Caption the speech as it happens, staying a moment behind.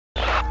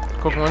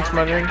gucken wir uns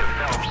mal den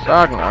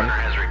Wagen an.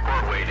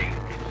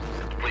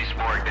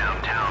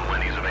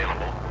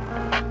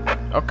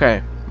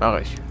 Okay,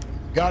 mache ich.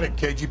 Got it,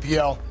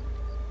 KGPL.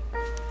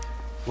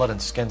 Blood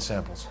and skin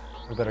samples.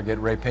 We better get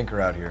Ray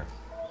Pinker out here.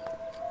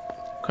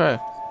 Okay.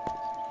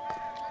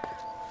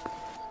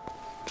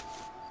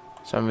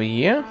 Was haben wir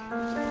hier?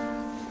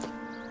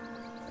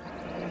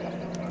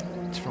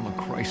 It's from a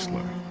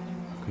Chrysler.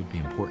 Could be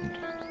important.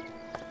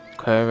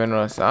 Okay, wenn du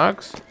das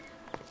sagst.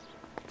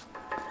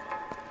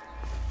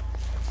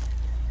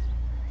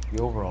 The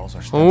overalls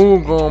are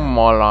Hugo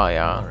Moller,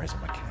 ja. Moller is a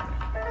mechanic.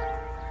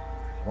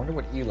 I wonder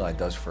what Eli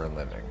does for a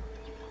living.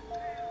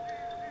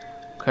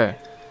 Okay.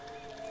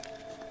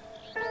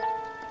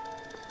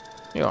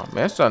 Ja,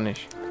 mehr ist da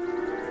nicht.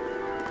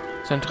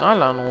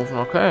 Zentrale anrufen,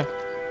 okay.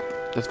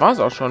 Das war's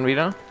auch schon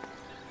wieder.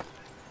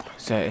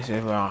 Ist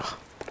ja wach.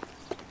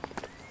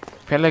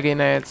 Fälle gehen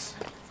ja jetzt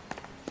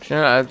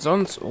schneller als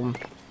sonst um.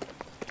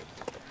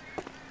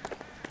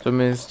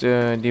 Zumindest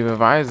die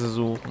Beweise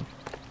suchen.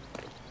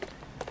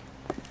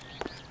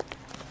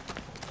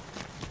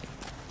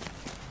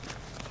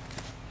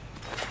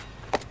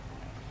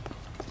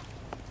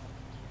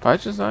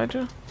 Falsche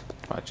Seite?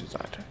 Falsche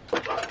Seite.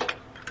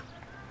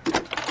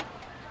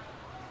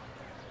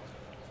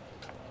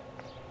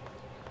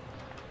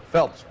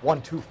 Phelps,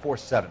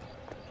 1247.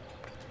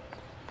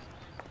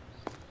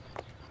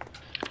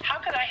 How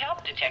can I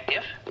help,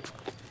 Detective?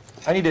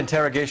 I need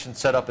interrogation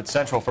set up at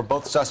Central for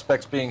both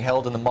suspects being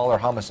held in the Moller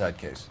homicide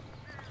case.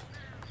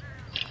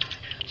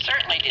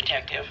 Certainly,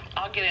 Detective.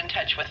 I'll get in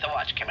touch with the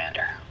watch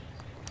commander.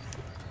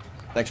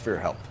 Thanks for your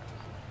help.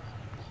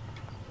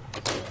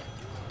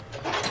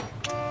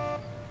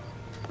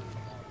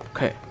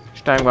 Okay,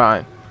 steigen wir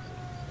ein.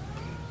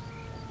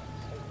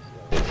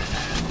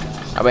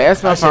 Aber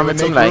erstmal fahren wir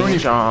zum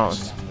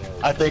Leichenschauhaus.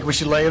 I think we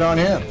should lay it on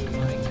him.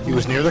 He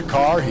was near the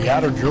car, he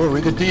had her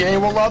jewelry, the DA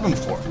will love him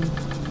for it.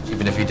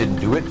 Even if he didn't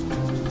do it?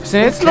 Was ist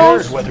denn jetzt Who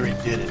cares los? whether he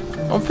did it?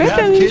 Warum fährt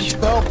er nicht?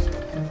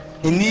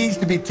 He needs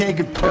to be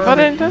taken Wer war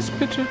denn permanent. das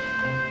bitte?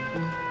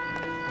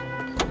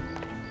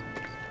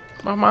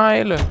 Mach mal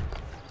heile.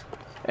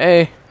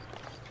 Ey.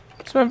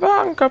 Ist mein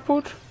Wagen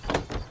kaputt?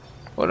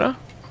 Oder?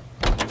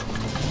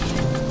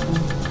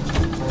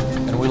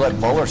 And we let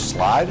Moller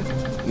slide?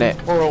 Nee.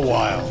 For a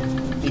while.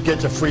 He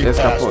gets a free Der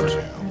ist pass for kaputt.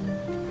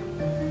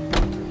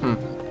 now.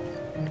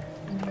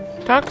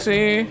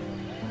 Taxi.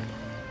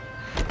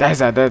 Da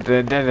ist er.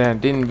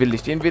 Den will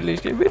ich.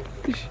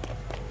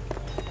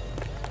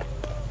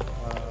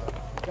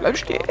 Bleib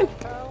stehen.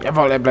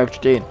 Jawohl, er bleibt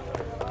stehen.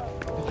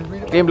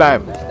 Stehen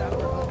bleiben.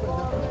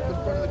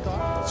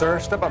 Sir,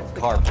 step out of the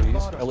car,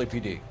 please.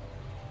 LAPD.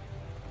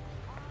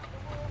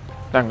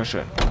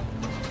 Dankeschön.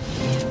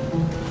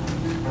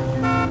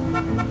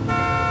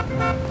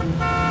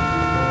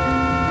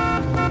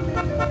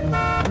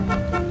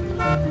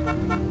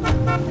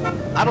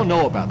 I don't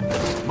know about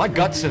this. My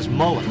gut says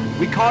Moller.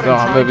 We caught So, him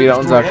haben wir trying to wieder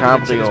destroy unser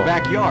evidence in his Cabrio.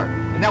 backyard.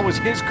 And that was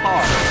his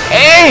car.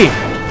 Ey!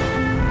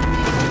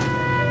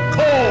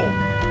 Cole!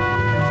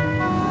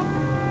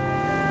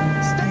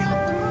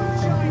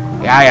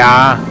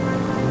 Ja.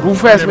 Du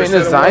fährst mir in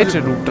eine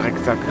Seite, du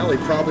Drecksack. Hell, he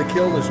probably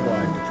killed his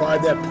wife,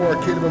 deprived that poor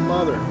kid of a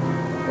mother.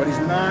 But he's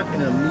not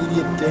in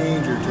immediate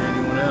danger to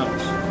anyone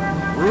else.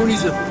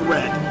 Rooney's a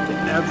threat to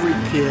every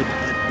kid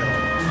at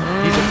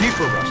Noire. He's a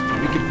people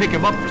arrester. We could pick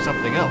him up for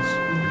something else.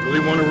 Really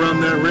want to run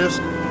that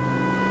risk?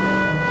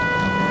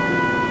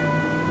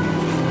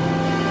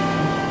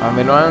 Fahren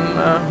wir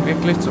nur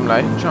wirklich zum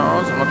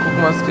Leichenschauhaus und mal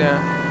gucken, was der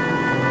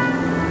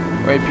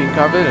Ray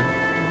Pinker will.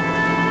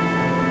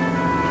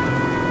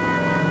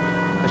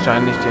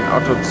 Wahrscheinlich den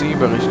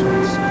Autopsiebericht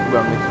uns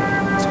übermitteln,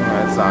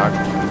 beziehungsweise sagen.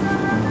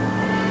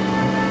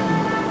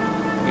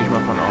 Gehe ich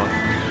mal von aus.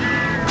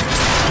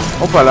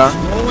 Hoppala.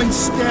 Slow and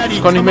steady,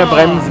 Ich konnte nicht mehr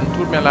come on. bremsen.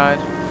 Tut mir leid.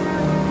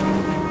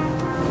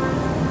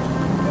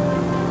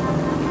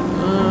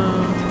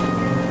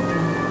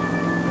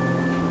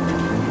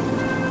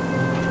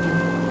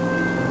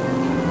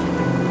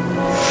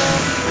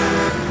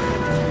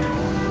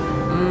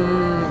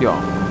 Ja,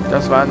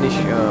 das war nicht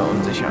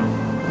unsicher.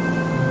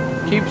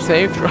 Keep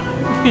safe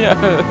driving. Ja,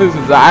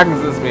 sagen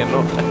Sie es mir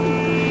noch.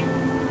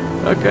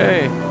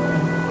 Okay.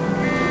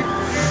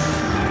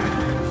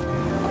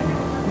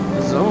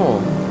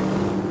 So.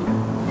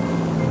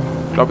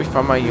 Ich glaube, ich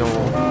fahr mal hier hoch.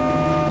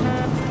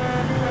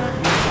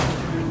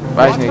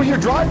 Weiß Watch where nicht. you're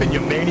driving, you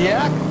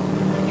maniac.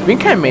 Ich bin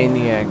kein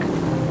Maniac.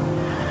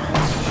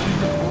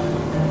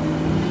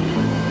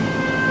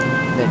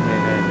 Nee.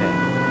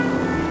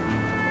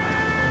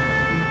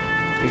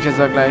 Ich jetzt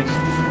auch gleich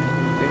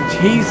den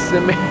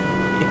tiefsten Maniac.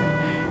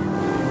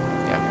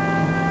 Ja.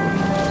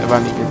 Der war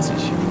nicht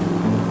witzig.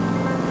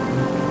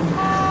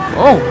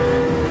 Oh.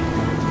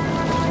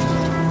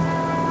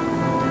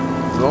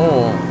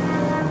 So.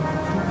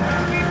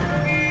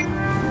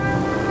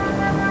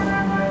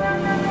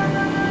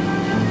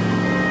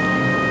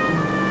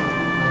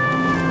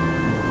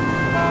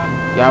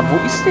 Ja, wo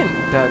ist denn?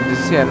 Das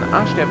ist ja ein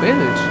Arsch der Welt.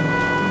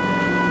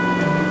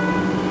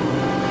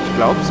 Ich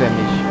glaub's ja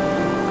nicht.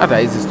 Ah, da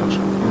ist es doch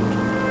schon. Gut.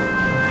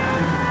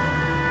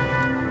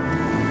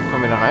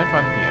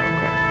 reinfahren? Hier,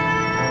 okay.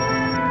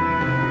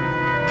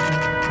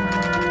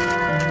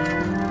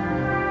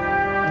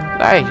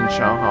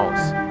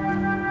 Leichenschauhaus.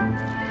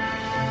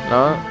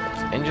 Los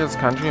Angeles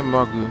Country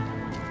Morgue.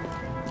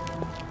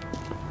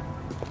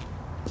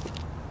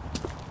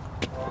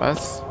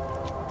 Was?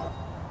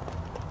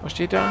 Was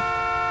steht da?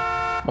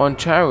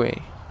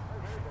 Monterey.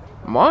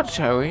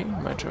 Monterey?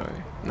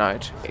 Monterey.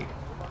 Night.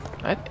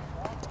 Night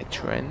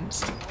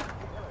Entrance.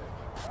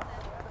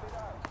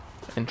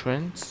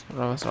 Entrance?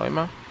 Oder was auch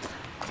immer.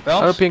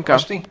 Phelps, Pinker.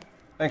 Rusty,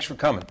 thanks for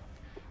coming.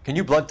 Can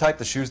you blood type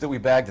the shoes that we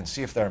bagged and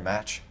see if they're a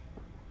match?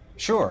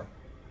 Sure.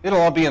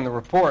 It'll all be in the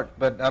report,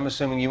 but I'm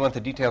assuming you want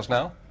the details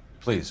now?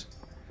 Please.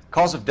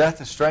 Cause of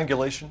death is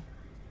strangulation?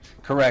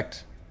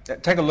 Correct.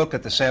 Take a look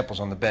at the samples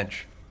on the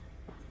bench.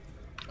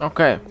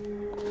 Okay.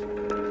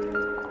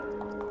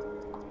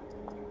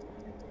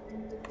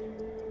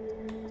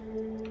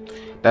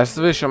 Das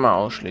will ich schon mal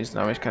ausschließen,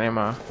 aber ich kann ja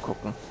mal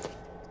gucken.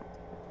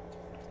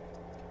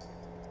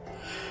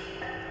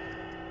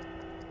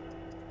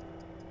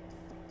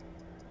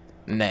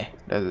 Nee,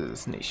 das ist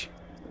es nicht.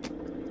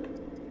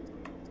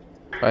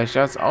 Weil ich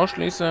das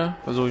ausschließe,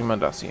 versuche ich mal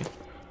das hier.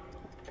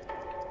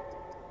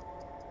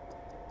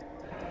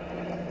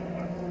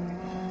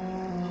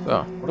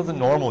 So. What are the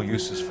normal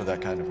uses for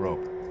that kind of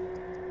rope?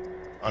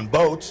 On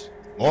boats,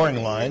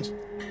 mooring lines.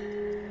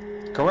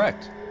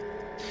 Correct.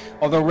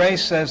 Although Ray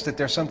says that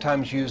they're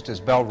sometimes used as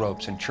bell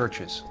ropes in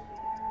churches.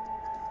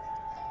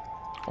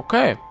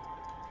 Okay.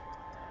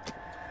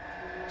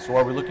 So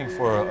are we looking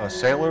for a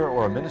sailor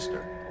or a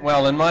minister?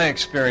 Well, in my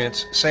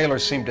experience,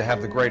 sailors seem to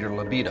have the greater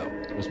libido.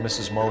 Was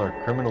Mrs. Moller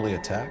criminally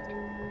attacked?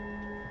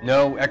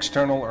 No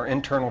external or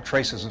internal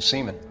traces of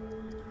semen.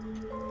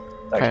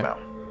 Thanks, Okay. Mal.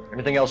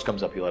 Anything else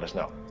comes up, you let us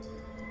know.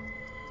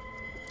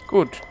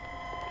 Gut.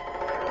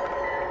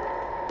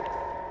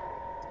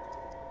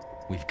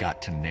 We've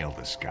got to nail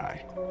this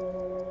guy.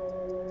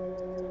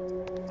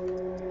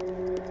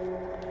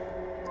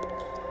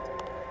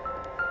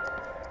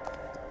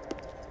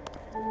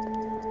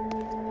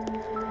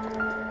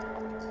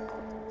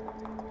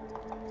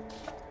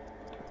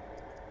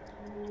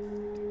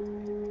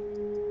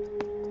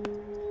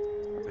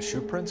 The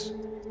shoe prints?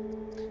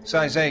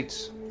 Size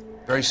 8s.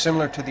 Very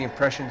similar to the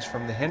impressions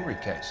from the Henry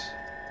case.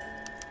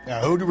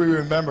 Now, who do we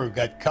remember who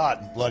got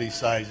caught in bloody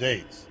size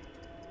 8s?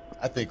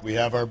 I think we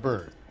have our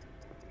bird.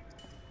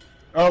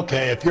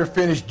 Okay, if you're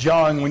finished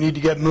jawing, we need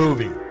to get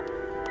moving.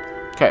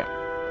 Okay.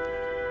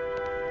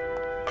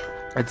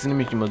 Jetzt ist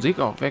nämlich die Musik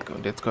auch weg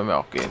und jetzt können wir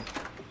auch gehen.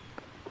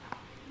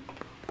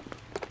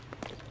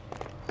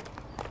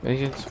 Wenn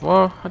ich jetzt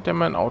vor, hat er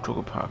mein Auto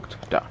geparkt.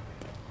 Da.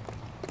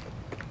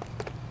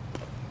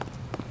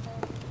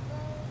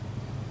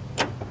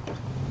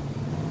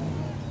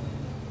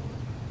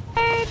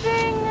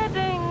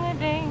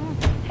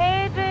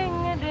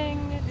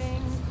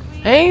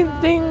 Hey,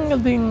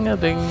 ding, ding,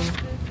 ding.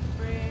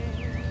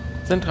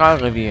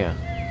 Zentralrevier.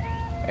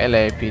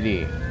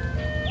 LAPD.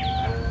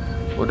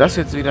 Wo das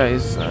jetzt wieder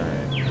ist. Wenn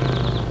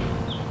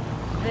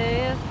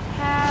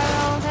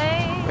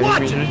ich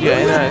mich richtig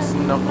erinnere, ist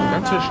noch ein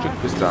ganzes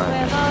Stück bis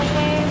dahin.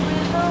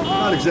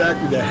 Not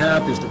exactly the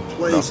happiest of Noch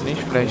places.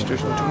 nicht, vielleicht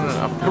durch den Tunnel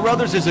ab.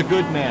 Carruthers is a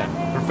good man,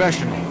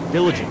 professional,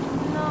 diligent.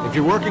 If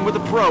you're working with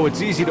a pro,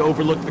 it's easy to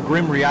overlook the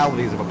grim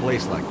realities of a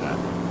place like that.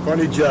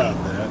 Funny job,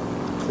 that.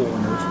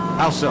 Corners.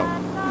 How so?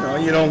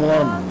 You don't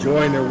want them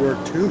enjoying their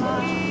work too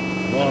much.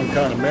 The wrong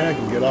kind of man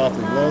can get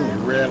awfully lonely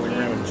rattling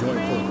around a joint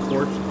full of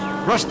corpses.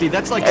 Rusty,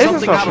 that's like Ist es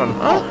something doch out schon. of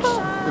the books.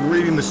 Been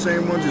reading the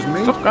same ones as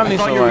me? Doch gar I nicht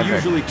thought so you were weit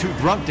weg. usually too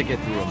drunk to get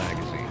through a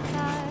magazine.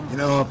 You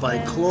know, if I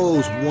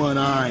close one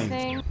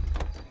eye...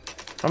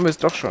 Haben wir es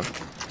doch schon.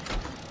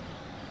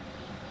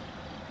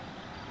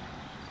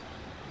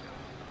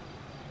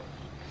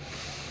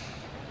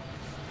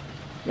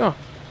 Ja.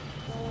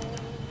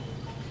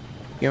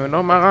 Gehen wir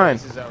noch mal rein.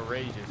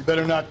 You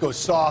better not go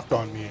soft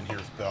on me in here,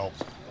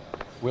 Phelps.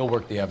 We'll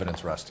work the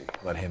evidence, Rusty.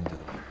 Let him do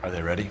them. Are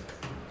they ready?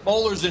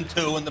 Moller's in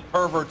 2 and the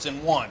pervert's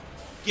in 1.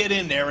 Get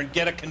in there and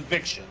get a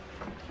conviction.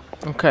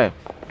 Okay.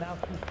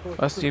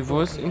 Was die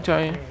Wurst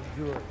Interview?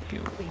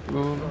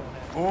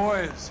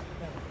 Boys.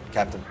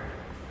 Captain,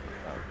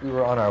 we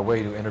were on our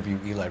way to interview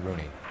Eli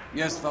Rooney.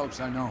 Yes,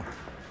 folks, I know.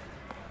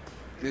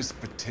 This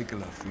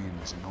particular fiend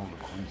is an old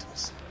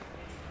acquaintance.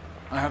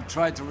 I have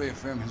tried to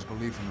reaffirm his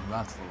belief in a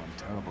wrathful and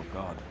terrible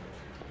God.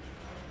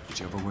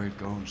 Whichever way it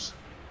goes,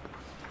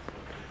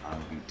 I'll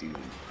be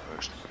dealing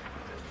personally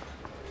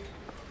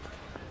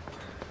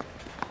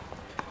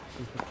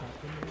with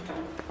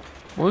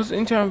it. Wo ist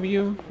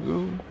Interview?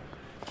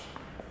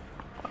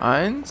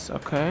 1,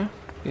 okay.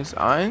 Hier ist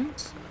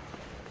 1.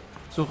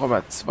 Suche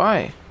aber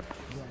 2.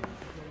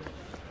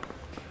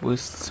 Wo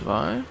ist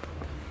 2?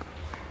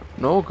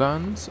 No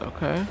guns,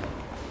 okay.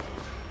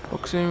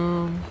 Boxing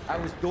room. I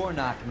was door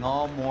knocking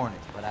all morning,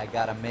 but I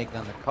got a make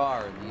on the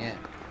car in the end.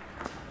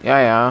 Ja,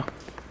 ja.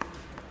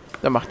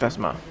 Dann mach das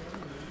mal.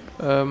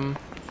 Yeah,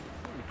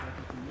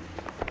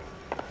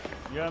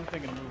 I'm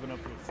thinking of moving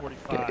up to a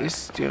 45. Der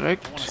ist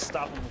direkt. I want to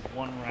stop him with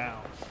 1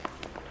 round.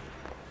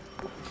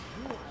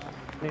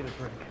 Need a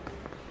drink.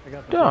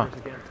 Ja.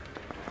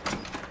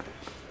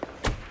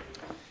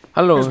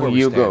 Hallo, Here's where we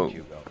Hugo. stand,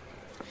 Hugo.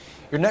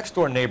 Your next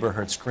door neighbor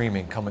heard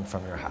screaming coming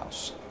from your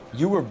house.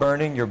 You were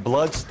burning your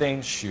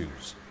blood-stained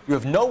shoes. You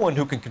have no one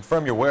who can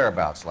confirm your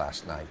whereabouts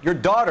last night. Your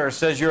daughter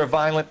says you're a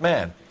violent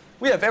man.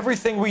 We have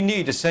everything we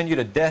need to send you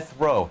to death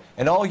row,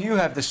 and all you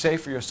have to say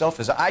for yourself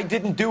is, I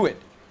didn't do it.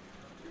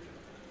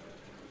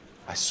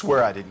 I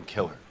swear I didn't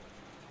kill her.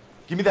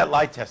 Give me that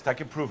lie test, I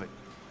can prove it.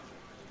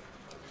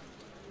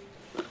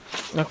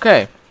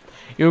 Okay.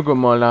 Hugo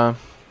Moller.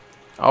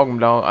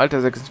 Augenblau,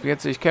 Alter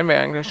 46, kennen wir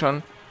eigentlich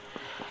schon.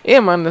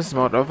 Ehemann des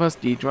Mordopfers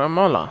Dieter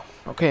Moller.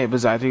 Okay,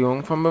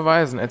 Beseitigung von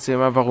Beweisen. Erzähl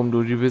mal, warum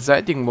du die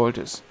beseitigen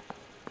wolltest.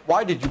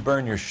 Why did you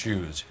burn your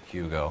shoes,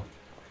 Hugo?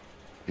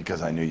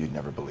 Because I knew you'd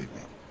never believe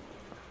me.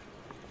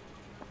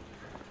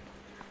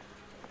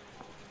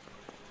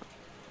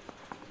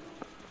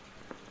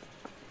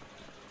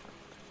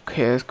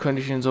 Okay, das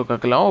könnte ich Ihnen sogar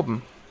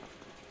glauben.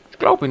 Ich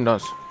glaube Ihnen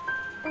das.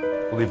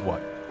 Believe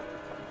what?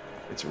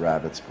 It's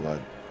rabbit's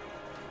blood.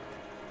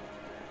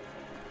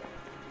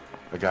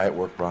 A guy at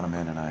work brought him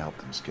in and I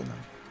helped him skin them.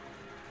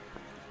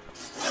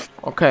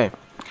 Okay.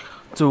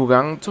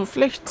 Zugang zur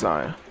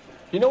Pflichtsaal.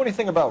 You know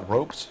anything about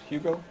ropes,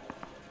 Hugo?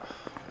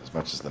 As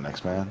much as the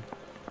next man.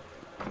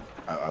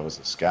 I was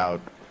a scout.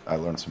 I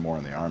learned some more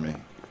in the army.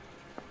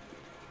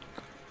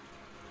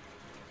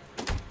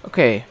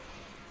 Okay.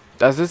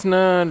 Das ist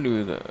eine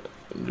Lüge.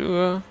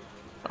 Lüge.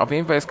 Auf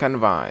jeden Fall ist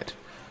keine Wahrheit.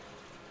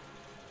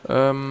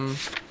 Kann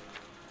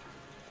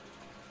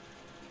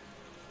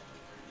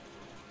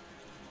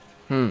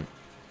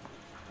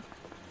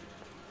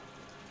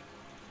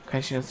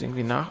ich das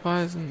irgendwie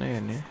nachweisen?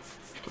 Nee, nee.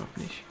 Ich glaube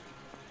nicht.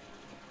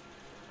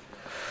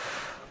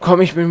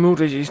 Komm, ich bin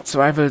mutig. Ich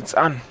zweifel's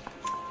an.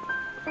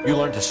 You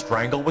learned to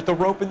strangle with the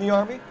rope in the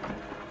army?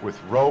 With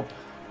rope,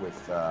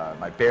 with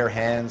my bare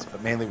hands,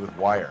 but mainly with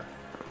wire.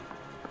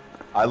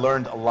 I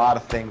learned a lot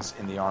of things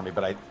in the army,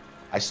 but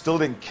I still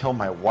didn't kill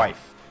my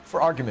wife.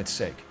 For argument's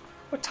sake,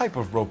 what type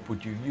of rope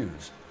would you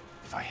use?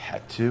 If I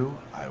had to,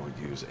 I would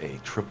use a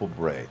triple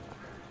braid.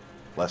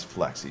 Less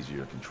flex, easier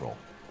to control.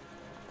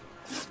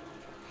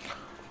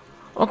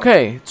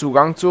 Okay,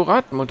 Zugang zu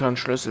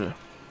Radmutternschlüssel.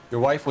 Your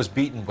wife was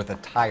beaten with a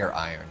tire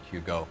iron,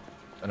 Hugo.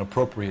 An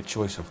appropriate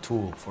choice of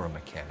tool for a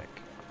mechanic.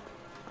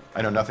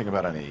 I know nothing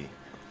about any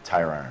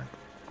tire iron.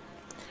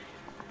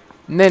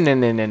 Nee, nee,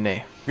 nee, nee,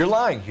 nee. You're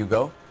lying,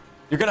 Hugo.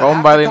 You're gonna Warum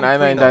have war to denn come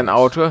einer in clean dein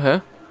on this. Auto,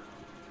 hä?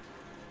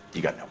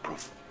 You got no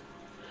proof.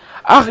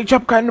 Ach, ich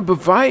habe keine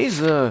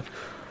Beweise.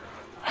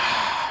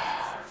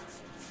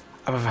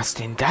 Aber was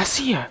denn das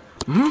hier?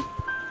 Hm?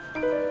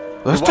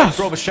 Was ist Your wife das?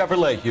 drove a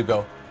Chevrolet,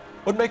 Hugo.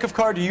 What make of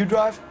car do you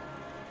drive?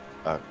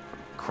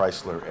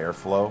 Chrysler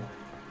Airflow.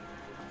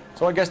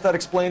 So I guess that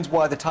explains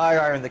why the tire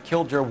iron that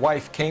killed your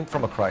wife came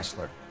from a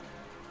Chrysler.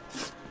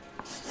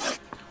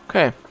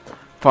 Okay.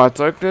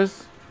 Fahrzeug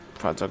des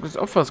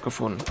Opfers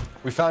gefunden.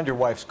 We found your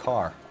wife's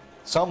car.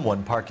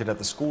 Someone parked it at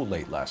the school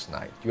late last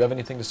night. Do you have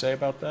anything to say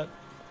about that?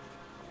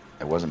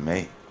 It wasn't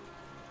me.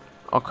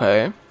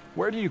 Okay.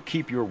 Where do you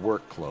keep your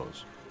work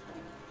clothes?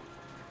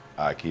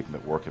 I keep them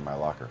at work in my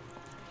locker.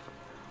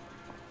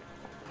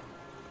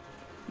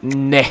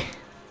 Nee.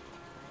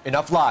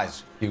 Enough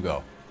lies,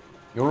 Hugo.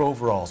 Your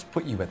overalls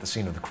put you at the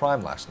scene of the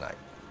crime last night.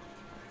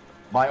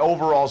 My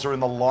overalls are in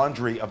the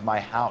laundry of my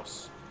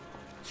house.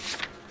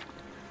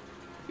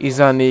 Ist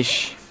er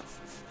nicht.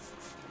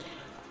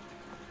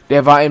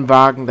 Der war im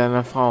Wagen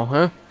deiner Frau,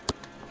 hä?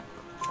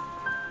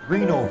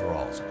 Green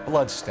overalls,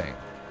 bloodstained,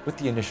 with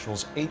the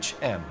initials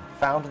HM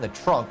found in the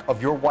trunk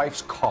of your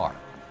wife's car.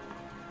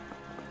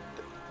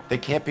 They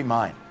can't be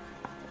mine.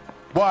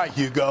 Why,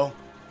 Hugo?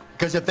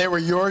 Because if they were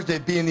yours,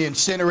 they'd be in the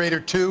incinerator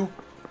too?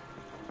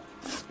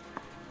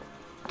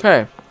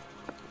 Okay.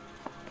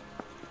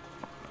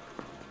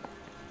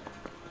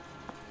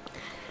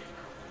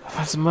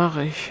 Was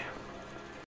mache ich?